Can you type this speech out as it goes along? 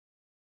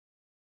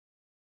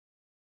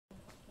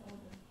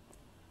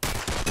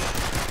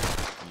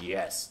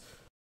Yes.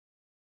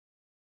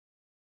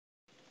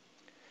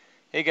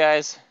 Hey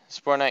guys,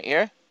 Sport Knight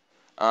here.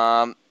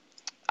 I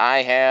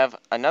have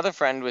another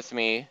friend with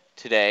me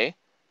today,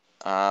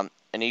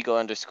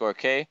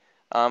 Inigo_K.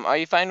 Are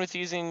you fine with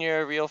using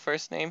your real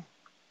first name?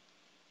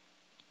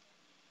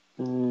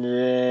 Maybe,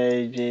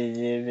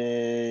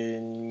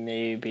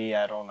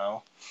 I don't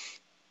know.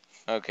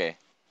 Okay.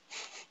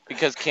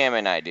 Because Cam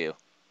and I do.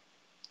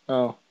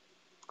 Oh.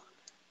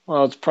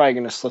 Well, it's probably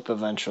going to slip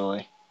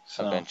eventually.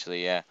 So.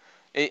 Eventually, yeah.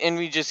 And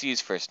we just use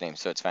first names,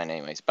 so it's fine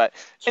anyways. But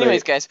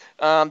anyways, guys,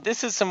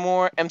 this is some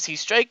more MC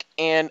Strike,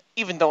 and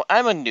even though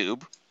I'm a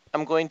noob,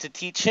 I'm going to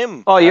teach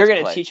him. Oh, you're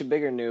going to teach a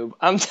bigger noob.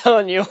 I'm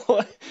telling you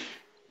what.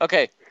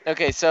 Okay,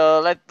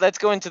 so let's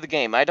go into the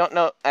game. I don't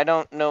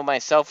know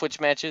myself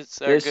which matches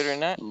are good or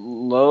not.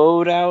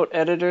 Loadout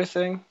editor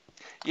thing?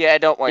 Yeah,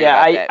 don't worry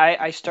about that.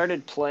 I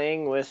started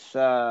playing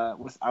without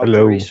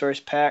the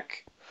resource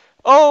pack.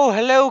 Oh,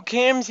 hello,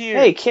 Cam's here.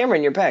 Hey,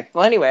 Cameron, you're back.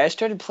 Well, anyway, I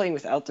started playing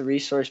without the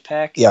resource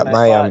pack. Yeah, and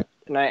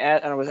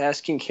I was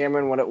asking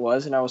Cameron what it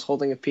was, and I was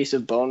holding a piece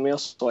of bone meal,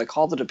 so I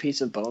called it a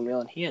piece of bone meal,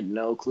 and he had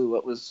no clue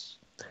what was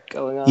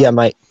going on. Yeah,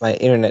 my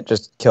internet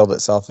just killed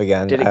itself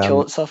again. Did it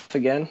kill itself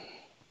again?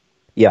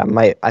 Yeah,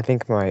 I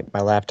think my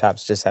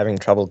laptop's just having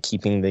trouble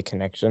keeping the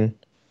connection.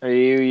 Are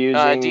you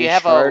using do you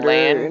have charter a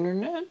LAN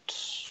internet?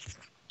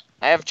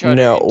 I have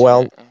charter internet,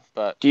 well,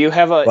 but do you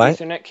have a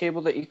Ethernet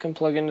cable that you can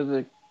plug into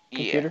the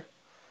computer? Yeah.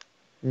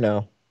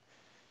 No.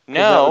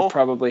 That would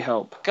probably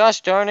help.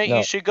 Gosh darn it,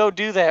 you should go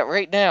do that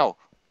right now.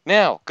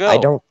 Now, go. I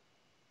don't.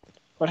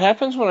 What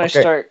happens when I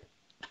start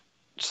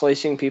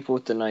slicing people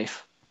with the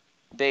knife?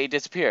 They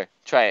disappear.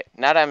 Try it.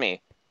 Not on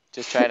me.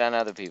 Just try it on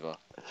other people.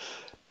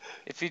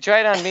 If you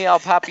try it on me, I'll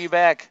pop you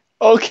back.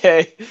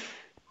 Okay.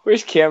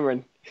 Where's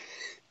Cameron?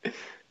 I'm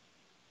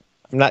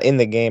not in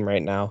the game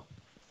right now.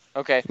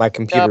 Okay. My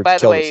computer by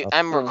the way, itself.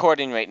 I'm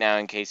recording right now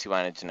in case you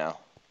wanted to know.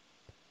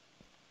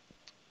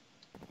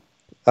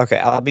 Okay,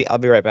 I'll be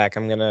right back.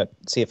 I'm gonna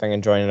see if I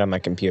can join it on my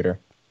computer.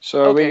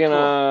 So are we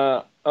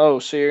gonna? Cool. Oh,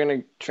 so you're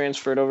gonna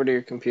transfer it over to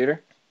your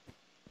computer,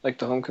 like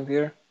the home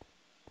computer?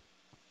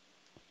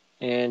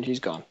 And he's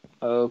gone.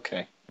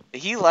 Okay.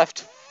 He left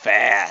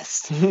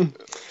fast.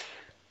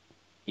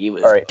 He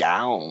was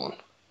down.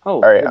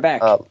 Oh, right, you're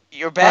back.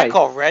 You're back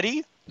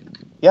already?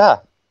 Yeah.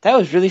 That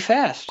was really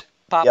fast.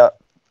 Pop. Yeah.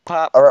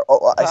 Pop. All right.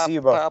 Oh, I see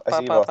you both. I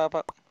see you both.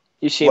 Pop.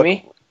 You see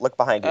me? Look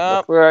behind you.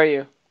 Where are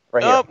you?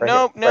 Right here.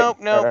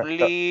 Nope.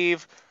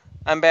 Leave.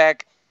 I'm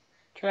back.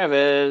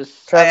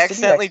 Travis, I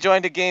accidentally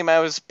joined a game. I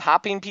was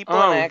popping people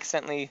and I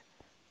accidentally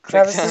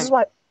clicked Travis,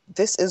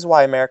 this is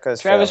why America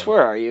is Travis, failing.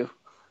 where are you?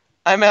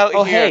 I'm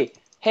out here.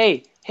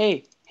 Hey,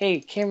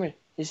 Cameron,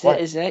 is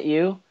that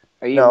you?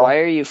 No. Why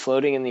are you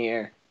floating in the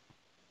air?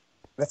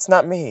 That's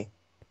not me.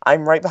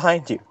 I'm right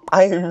behind you.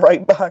 I am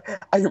right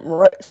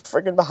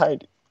friggin'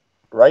 behind you.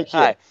 Right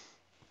here. Hi.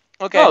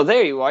 Okay. Oh,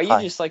 there you are. You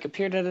just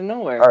appeared out of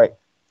nowhere.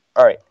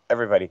 All right,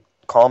 everybody.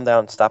 Calm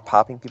down. Stop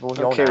popping people with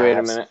your own Okay, wait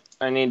a minute.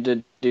 I need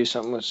to do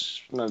something with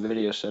my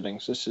video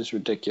settings. This is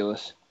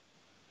ridiculous.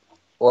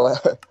 Well,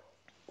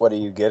 what are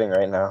you getting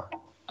right now?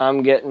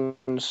 I'm getting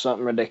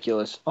something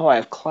ridiculous. Oh, I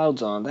have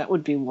clouds on. That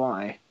would be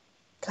why.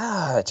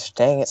 God,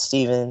 dang it,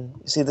 Steven.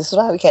 See, this is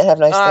why we can't have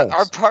nice things.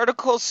 Are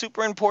particles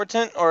super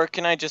important, or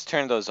can I just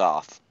turn those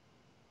off?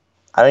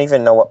 I don't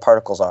even know what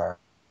particles are.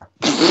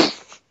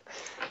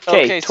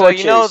 Okay, so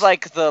you know,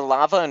 like the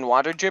lava and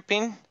water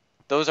dripping?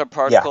 Those are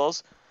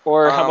particles. Yeah.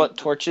 Or how about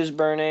torches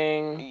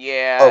burning?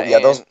 Yeah. Oh, yeah,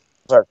 those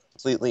are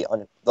completely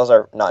those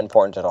are not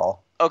important at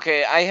all.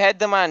 Okay, I had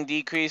them on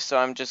decrease, so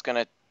I'm just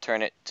gonna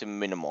turn it to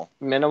minimal.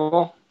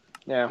 Minimal?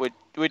 Yeah.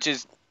 Which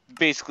is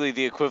basically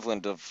the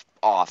equivalent of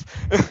off.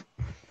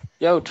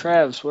 Yo,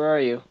 Travs, where are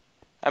you?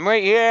 I'm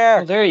right here.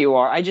 Oh, there you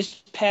are. I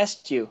just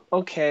passed you.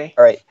 Okay.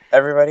 All right,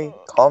 everybody,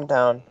 calm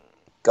down.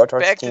 Go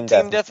towards Team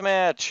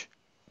deathmatch.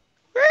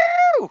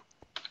 Woo!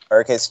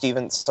 Okay,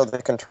 Steven, so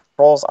the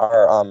controls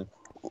are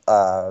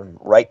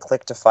right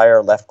click to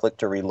fire, left click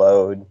to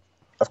reload.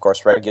 Of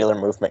course, regular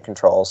movement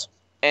controls.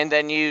 And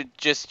then you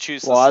just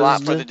choose the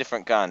slot for the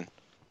different gun.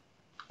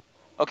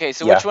 Okay,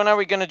 so which one are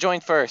we going to join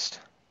first?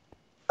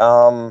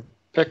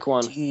 Pick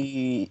one.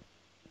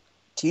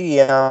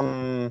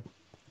 TDM.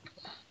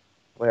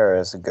 Where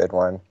is a good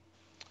one?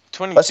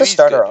 Let's just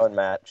start our own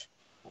match.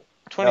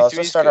 No, let's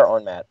just start our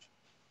own match.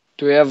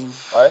 Do we have...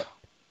 What?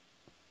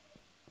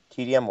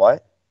 TDM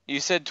what? You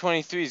said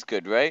 23 is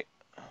good, right?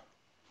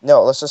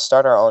 No, let's just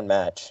start our own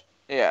match.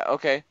 Yeah,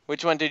 okay.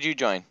 Which one did you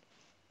join?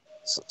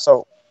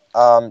 So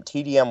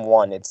TDM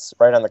 1, it's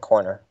right on the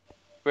corner.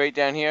 Right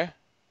down here?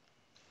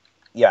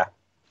 Yeah.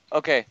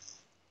 Okay.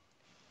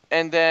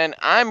 And then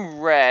I'm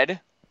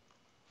red.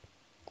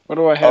 What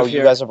do I have here?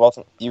 You guys are both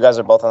on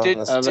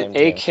the same team. I have an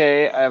AK,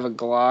 I have a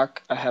Glock,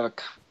 I have a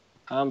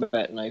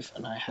combat knife,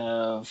 and I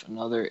have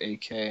another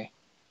AK.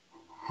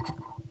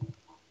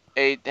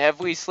 Hey,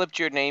 have we slipped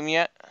your name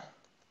yet?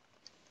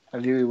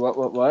 Have you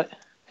what?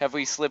 Have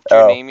we slipped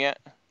your name yet?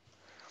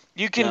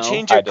 You can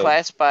change your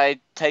class by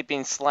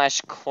typing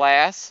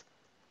 /class.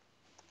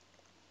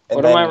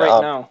 What am I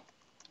right now?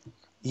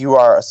 You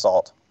are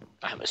Assault.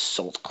 I'm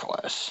assault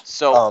class.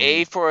 So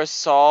A for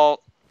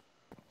assault.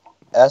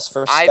 S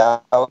for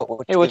scout.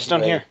 Hey, what's gives down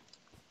you a- here?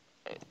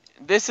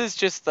 This is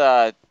just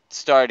the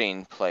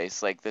starting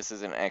place. Like, this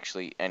isn't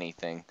actually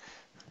anything.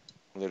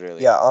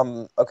 Literally.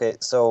 Yeah. Okay.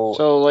 So.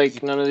 So,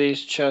 like, none of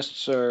these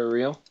chests are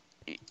real?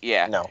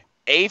 Yeah. No.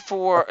 A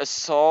for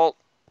assault.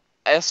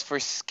 S for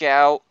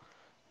scout.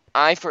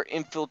 I for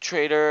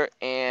infiltrator.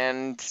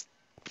 And...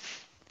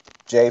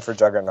 J for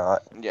juggernaut.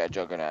 yeah,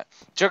 juggernaut.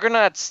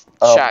 Juggernaut's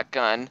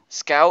shotgun.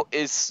 Scout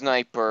is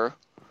sniper.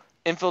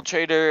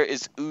 Infiltrator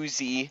is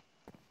Uzi.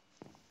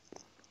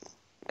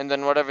 And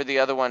then whatever the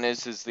other one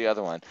is the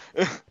other one.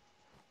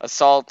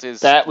 Assault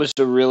is... That was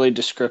a really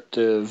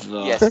descriptive...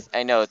 Yes,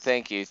 I know.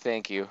 Thank you.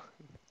 Thank you.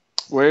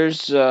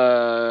 Where's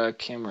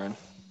Cameron?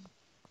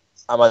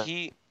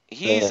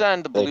 He's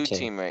on the blue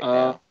team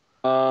right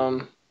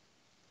now.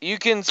 You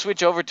can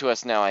switch over to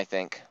us now, I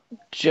think.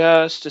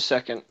 Just a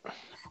second.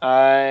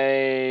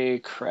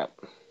 Crap.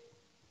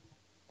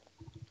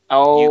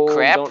 You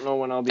crap? Don't know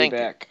when I'll be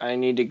back. I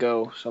need to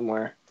go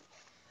somewhere.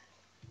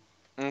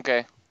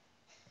 Okay.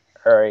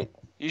 All right.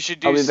 You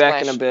should do I'll be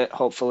back in a bit,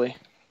 hopefully.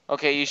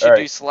 Okay, you should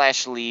do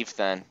 /leave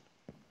then.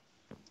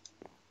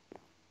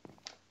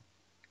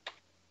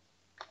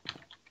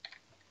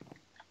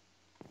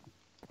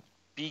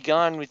 Be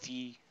gone with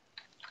ye.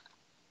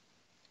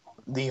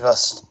 Leave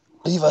us,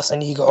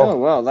 Inigo. Oh,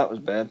 well, that was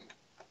bad.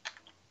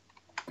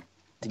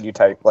 Did you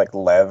type like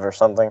Lev or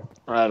something?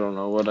 I don't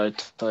know what I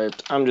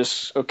typed. I'm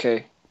just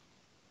okay.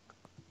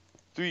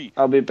 3.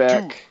 I'll be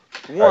back.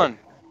 2, 1.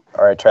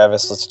 All right,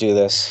 Travis, let's do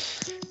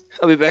this.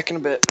 I'll be back in a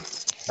bit.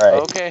 All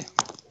right. Okay.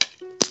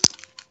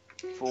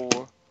 4,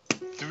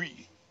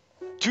 3,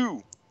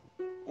 2,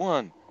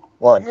 1.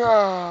 1.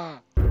 Ah.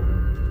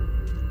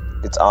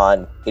 It's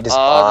on. It is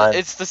on.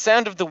 It's the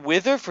sound of the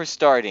wither for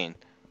starting.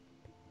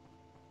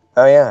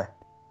 Oh yeah.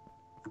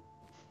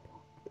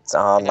 It's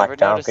on never like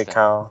Donkey noticed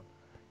Kong.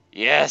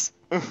 Yes.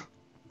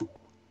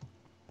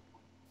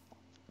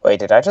 Wait,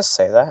 did I just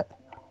say that?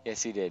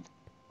 Yes, you did.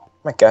 Oh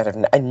my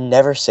God, I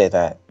never say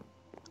that.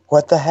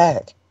 What the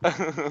heck?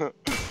 No!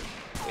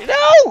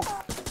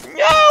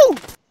 No!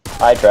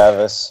 Hi,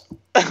 Travis.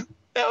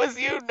 That was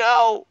you,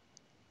 no!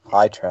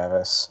 Hi,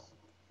 Travis.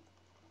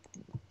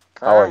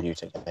 How are you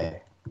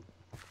today?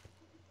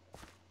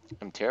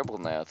 I'm terrible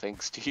now,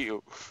 thanks to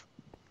you.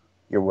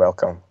 You're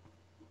welcome.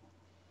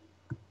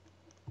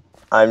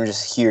 I'm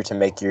just here to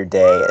make your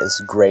day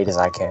as great as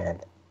I can.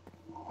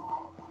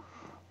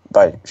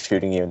 By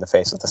shooting you in the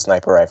face with a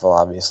sniper rifle,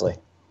 obviously.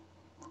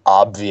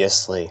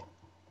 Obviously.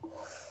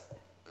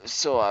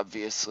 So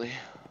obviously.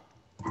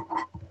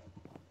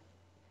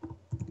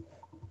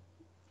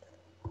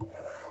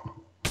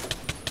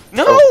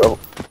 No!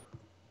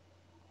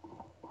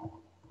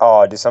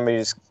 Oh, did somebody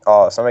just...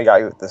 Oh, somebody got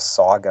you with the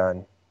saw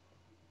gun.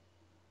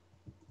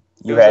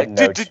 You had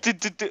no...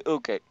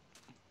 Okay.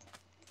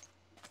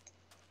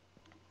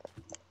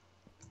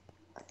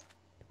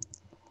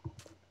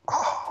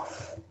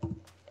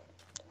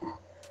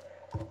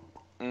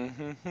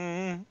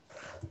 Mm-hmm.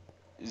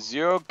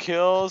 0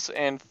 kills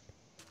and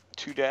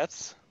 2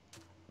 deaths.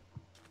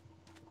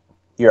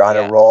 You're on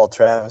a roll,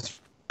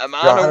 Travis. I'm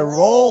on a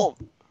roll!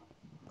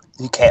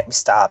 You can't be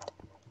stopped.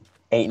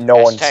 Ain't no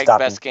one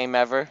stopping. Best game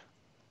ever.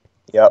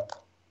 Yep.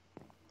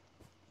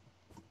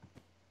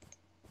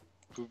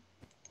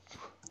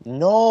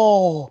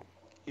 No!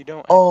 You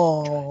don't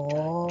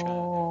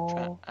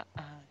Oh.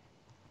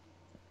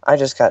 I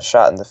just got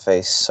shot in the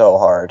face so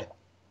hard.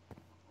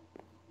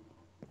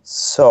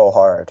 So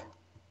hard.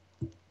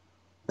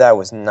 That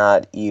was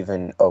not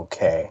even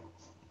okay.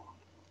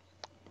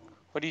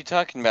 What are you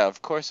talking about?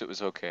 Of course it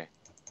was okay.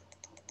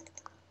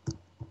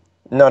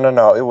 No.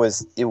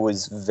 It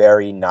was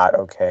very not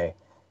okay.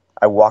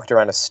 I walked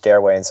around a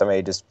stairway and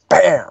somebody just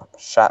BAM!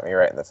 Shot me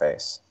right in the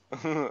face.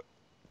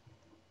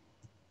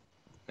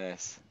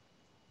 Nice.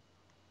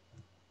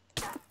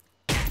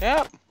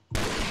 Yep.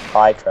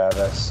 Hi,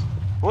 Travis.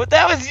 What?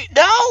 That was...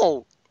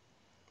 No!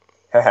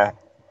 Haha.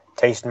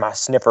 Taste my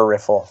snipper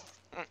riffle.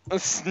 A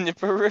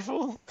snipper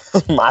riffle?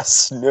 My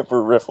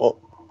snipper riffle.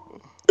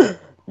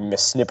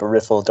 Miss snipper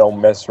riffle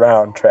don't mess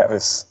around,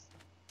 Travis.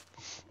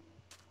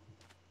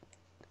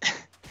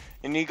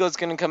 Inigo's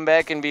gonna come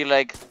back and be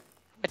like,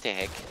 what the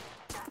heck?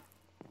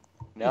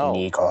 No.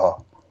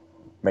 Inigo.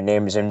 My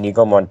name is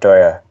Inigo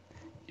Montoya.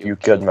 You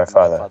killed my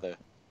father.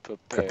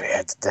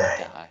 Prepare to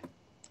die.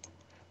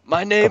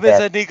 My name is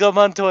Inigo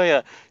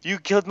Montoya. You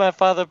killed my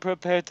father.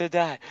 Prepare to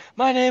die.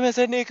 My name is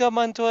Inigo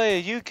Montoya.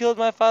 You killed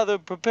my father.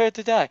 Prepare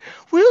to die.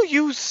 Will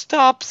you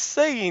stop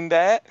saying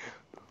that?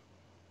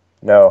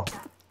 No.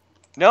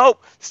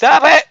 Nope.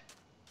 Stop it.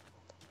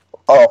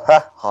 Oh,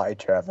 hi,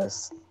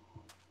 Travis.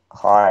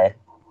 Hi.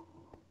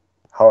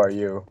 How are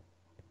you?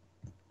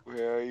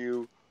 Where are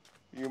you?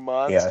 You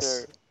monster.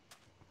 Yes.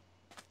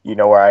 You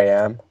know where I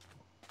am?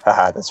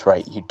 Haha, that's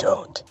right, you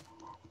don't.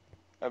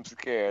 I'm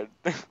scared.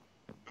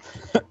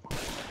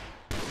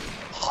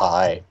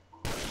 Hi.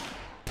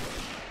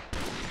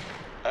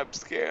 I'm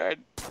scared.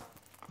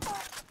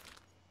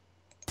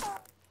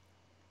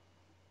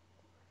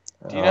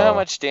 Do you know how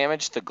much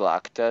damage the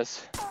Glock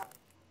does?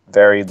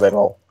 Very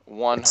little.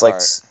 One It's like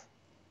heart.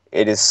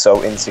 it is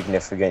so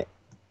insignificant.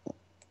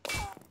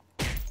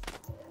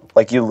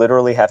 Like you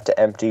literally have to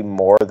empty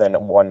more than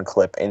one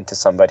clip into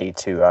somebody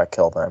to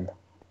kill them.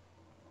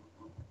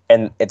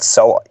 And it's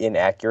so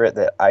inaccurate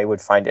that I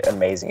would find it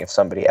amazing if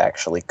somebody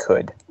actually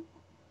could.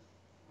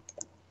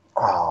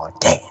 Oh,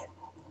 dang it.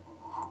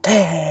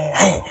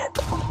 Dang it.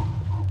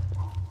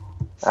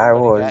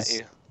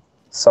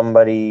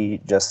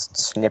 Somebody just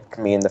snipped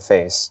me in the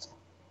face.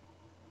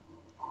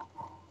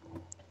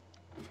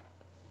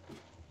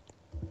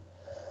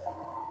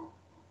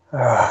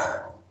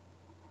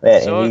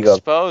 Man, So Inigo.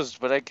 exposed,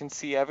 but I can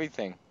see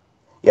everything.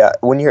 Yeah,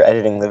 when you're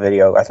editing the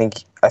video, I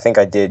think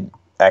I did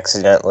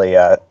accidentally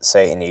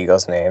say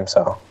Inigo's name,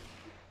 so.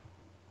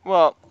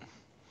 Well,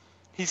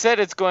 he said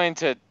it's going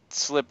to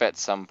slip at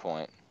some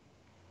point.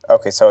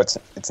 Okay, so it's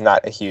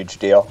not a huge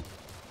deal.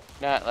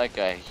 Not like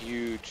a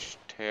huge,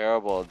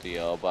 terrible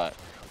deal, but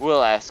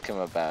we'll ask him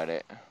about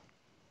it.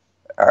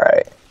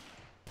 Alright.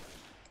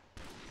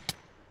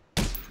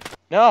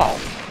 No!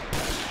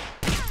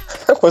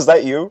 Was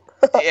that you?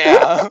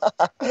 Yeah.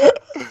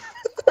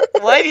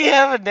 Why do you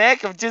have a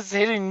knack of just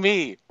hitting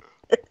me?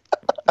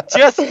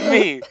 Just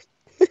me.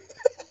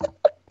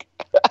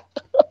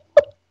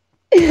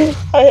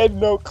 I had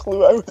no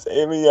clue I was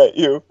aiming at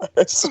you,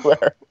 I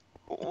swear.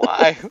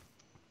 Why?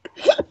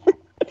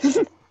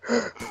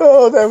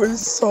 Oh, that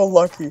was so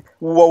lucky.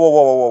 Whoa, whoa,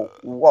 whoa, whoa,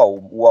 whoa,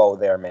 whoa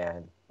there,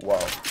 man. Whoa.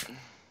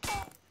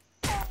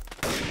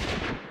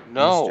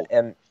 No.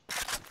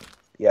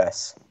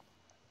 Yes.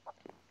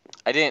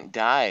 I didn't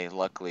die,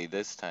 luckily,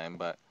 this time,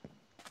 but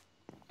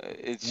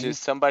it's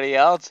just somebody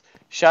else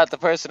shot the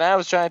person I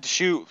was trying to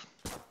shoot.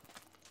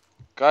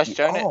 Gosh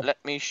darn it, let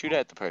me shoot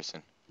at the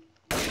person.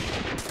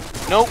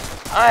 Nope,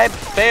 I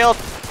failed.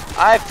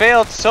 I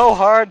failed so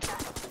hard.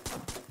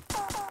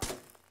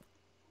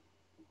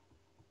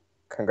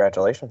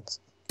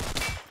 Congratulations.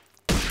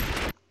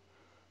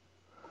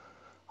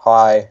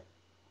 Hi.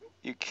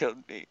 You killed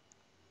me.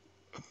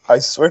 I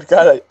swear to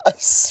God, I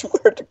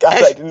swear to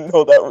God, I didn't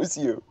know that was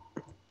you.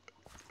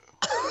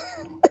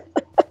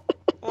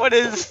 What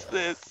is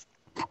this?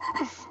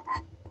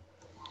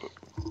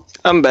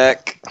 I'm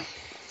back.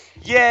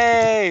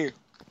 Yay!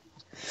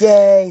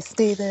 Yay,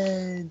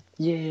 Steven!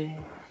 Yeah.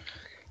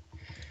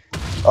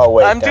 Oh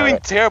wait, I'm doing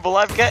terrible.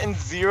 I've gotten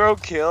 0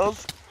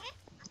 kills.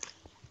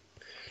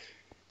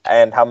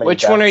 And how many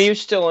Which deaths? one are you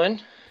still in?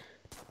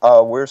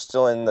 We're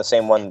still in the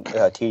same one,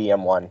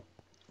 TDM1.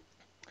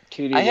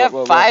 I have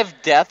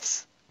 5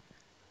 deaths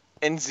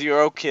and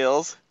 0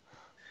 kills,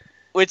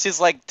 which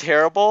is like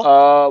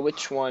terrible.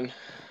 Which one?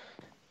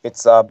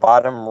 It's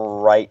bottom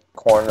right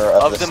corner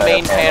of the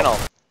main panel.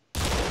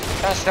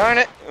 Gosh darn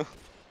it!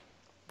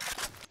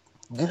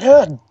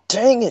 God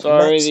dang it!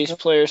 Sorry, Max. these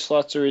player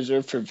slots are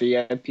reserved for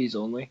VIPs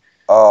only.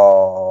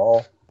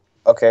 Oh.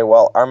 Okay,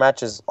 well, our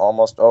match is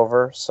almost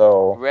over,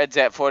 so... Red's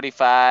at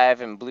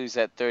 45 and blue's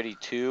at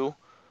 32.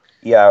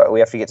 Yeah, we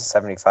have to get to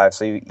 75,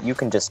 so you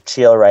can just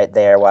chill right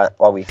there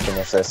while we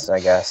finish this, I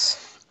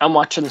guess. I'm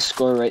watching the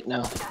score right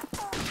now.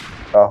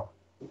 Oh.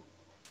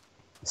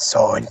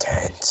 So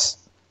intense.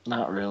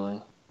 Not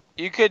really.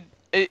 You could...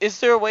 Is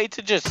there a way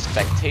to just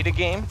spectate a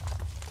game?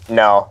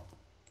 No.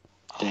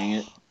 Dang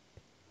it.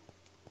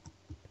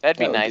 That'd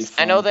be nice.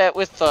 I know that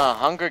with the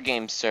Hunger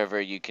Games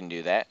server you can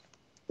do that.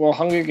 Well,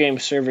 Hunger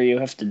Games server, you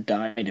have to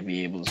die to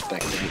be able to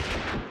spectate.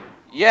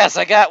 Yes,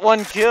 I got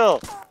 1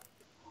 kill!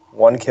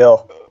 1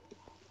 kill.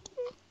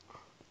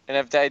 And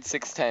I've died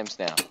 6 times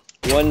now.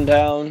 1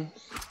 down.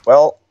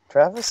 Well,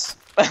 Travis,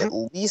 at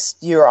least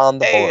you're on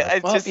the board. Hey, I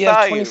just you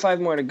saw have 25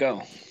 more to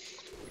go.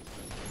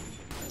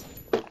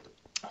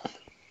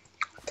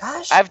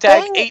 Gosh, I've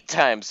died 8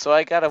 times, so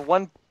I got a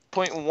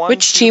 1.1.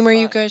 Which team are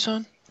you guys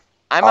on?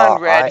 I'm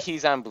on red,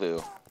 he's on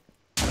blue.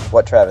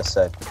 What Travis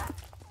said.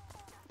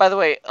 By the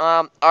way,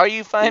 are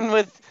you fine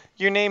with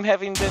your name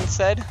having been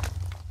said?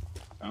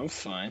 I'm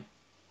fine.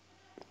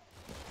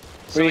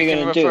 So what are you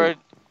gonna do?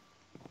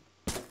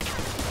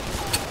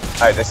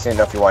 I just didn't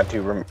know if you want to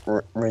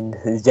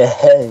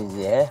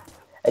yeah.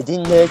 I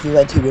didn't know if you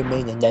want to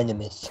remain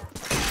anonymous.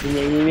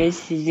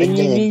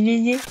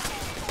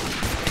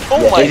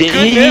 Oh my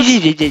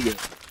goodness!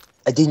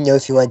 I didn't know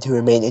if you want to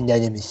remain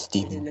anonymous,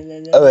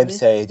 Steven. Oh, I'm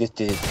sorry, I just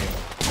did it.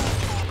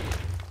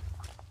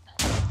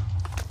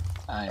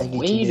 I'm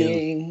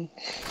waiting.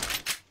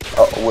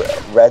 Oh,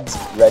 Red's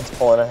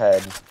pulling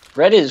ahead.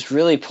 Red is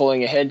really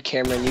pulling ahead,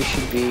 Cameron. You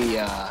should be,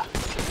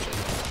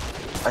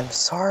 I'm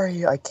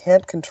sorry, I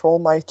can't control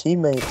my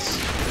teammates.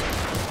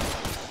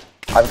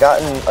 I've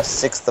gotten a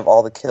 1/6 of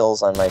all the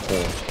kills on my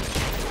team.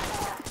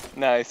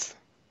 Nice.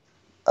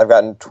 I've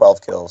gotten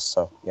 12 kills,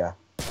 so yeah.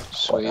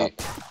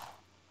 Sweet.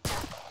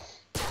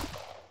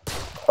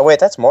 Oh wait,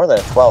 that's more than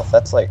a 12th.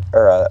 That's like,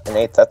 or an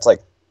 8th. That's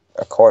like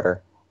a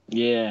quarter.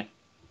 Yeah.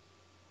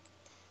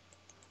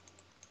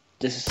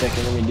 Just a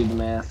second, let me do the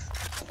math.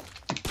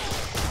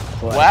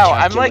 Wow,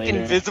 I'm like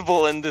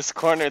invisible in this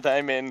corner that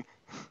I'm in.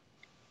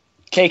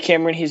 Okay,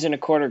 Cameron, he's in a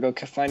corner. Go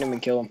find him and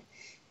kill him.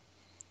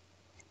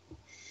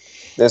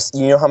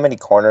 You know how many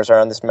corners are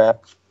on this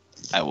map?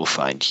 I will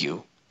find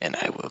you, and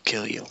I will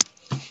kill you.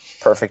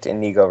 Perfect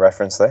Inigo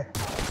reference there.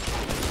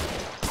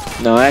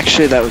 No,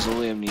 actually, that was a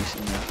Liam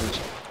Neeson reference.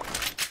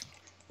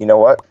 You know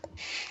what?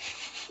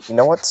 You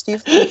know what,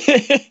 Steve?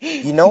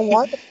 You know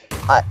what?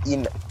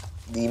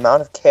 The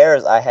amount of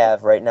cares I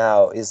have right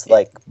now is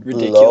like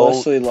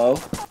Ridiculously low.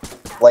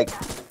 Like,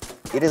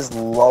 it is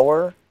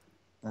lower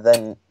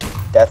than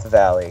Death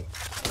Valley.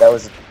 That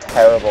was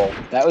terrible.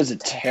 That was a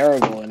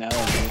terrible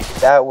analogy.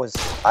 That was.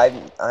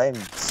 I'm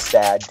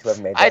sad to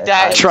have made that. I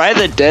died. Try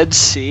the Dead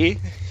Sea.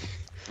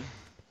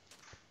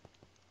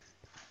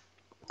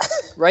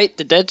 Right,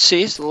 the Dead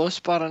Sea is the lowest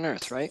spot on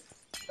Earth, right?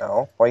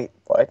 No, wait,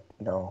 what?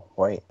 No,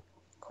 wait.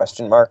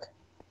 Question mark?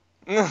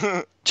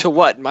 To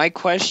what? My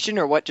question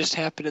or what just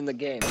happened in the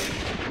game?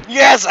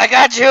 Yes, I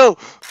got you!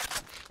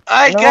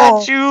 I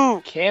got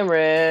you!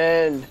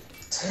 Cameron!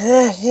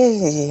 I'm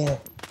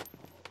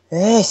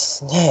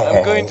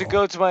going to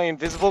go to my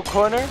invisible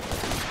corner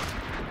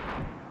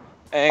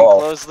and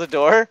close the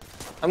door.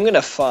 I'm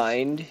gonna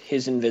find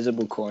his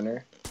invisible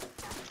corner.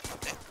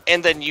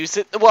 And then use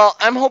it. Well,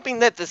 I'm hoping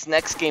that this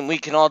next game we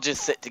can all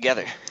just sit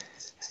together.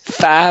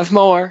 5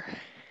 more.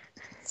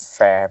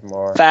 5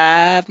 more.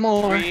 5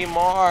 more. 3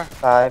 more.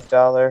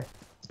 $5.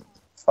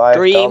 $5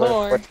 3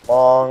 more. foot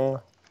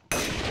long.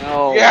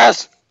 No.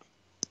 Yes!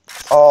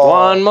 Oh.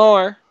 1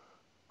 more.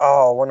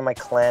 Oh, one of my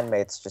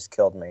clanmates just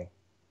killed me.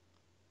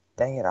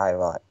 Dang it,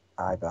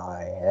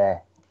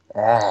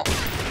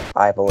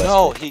 ballistic.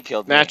 No, he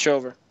killed me. Match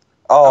over.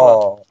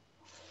 Oh,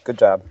 good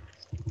job.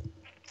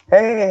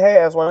 Hey,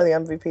 I was one of the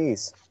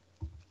MVPs.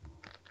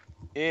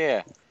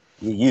 Yeah.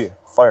 Yeah,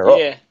 fire up.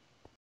 Yeah.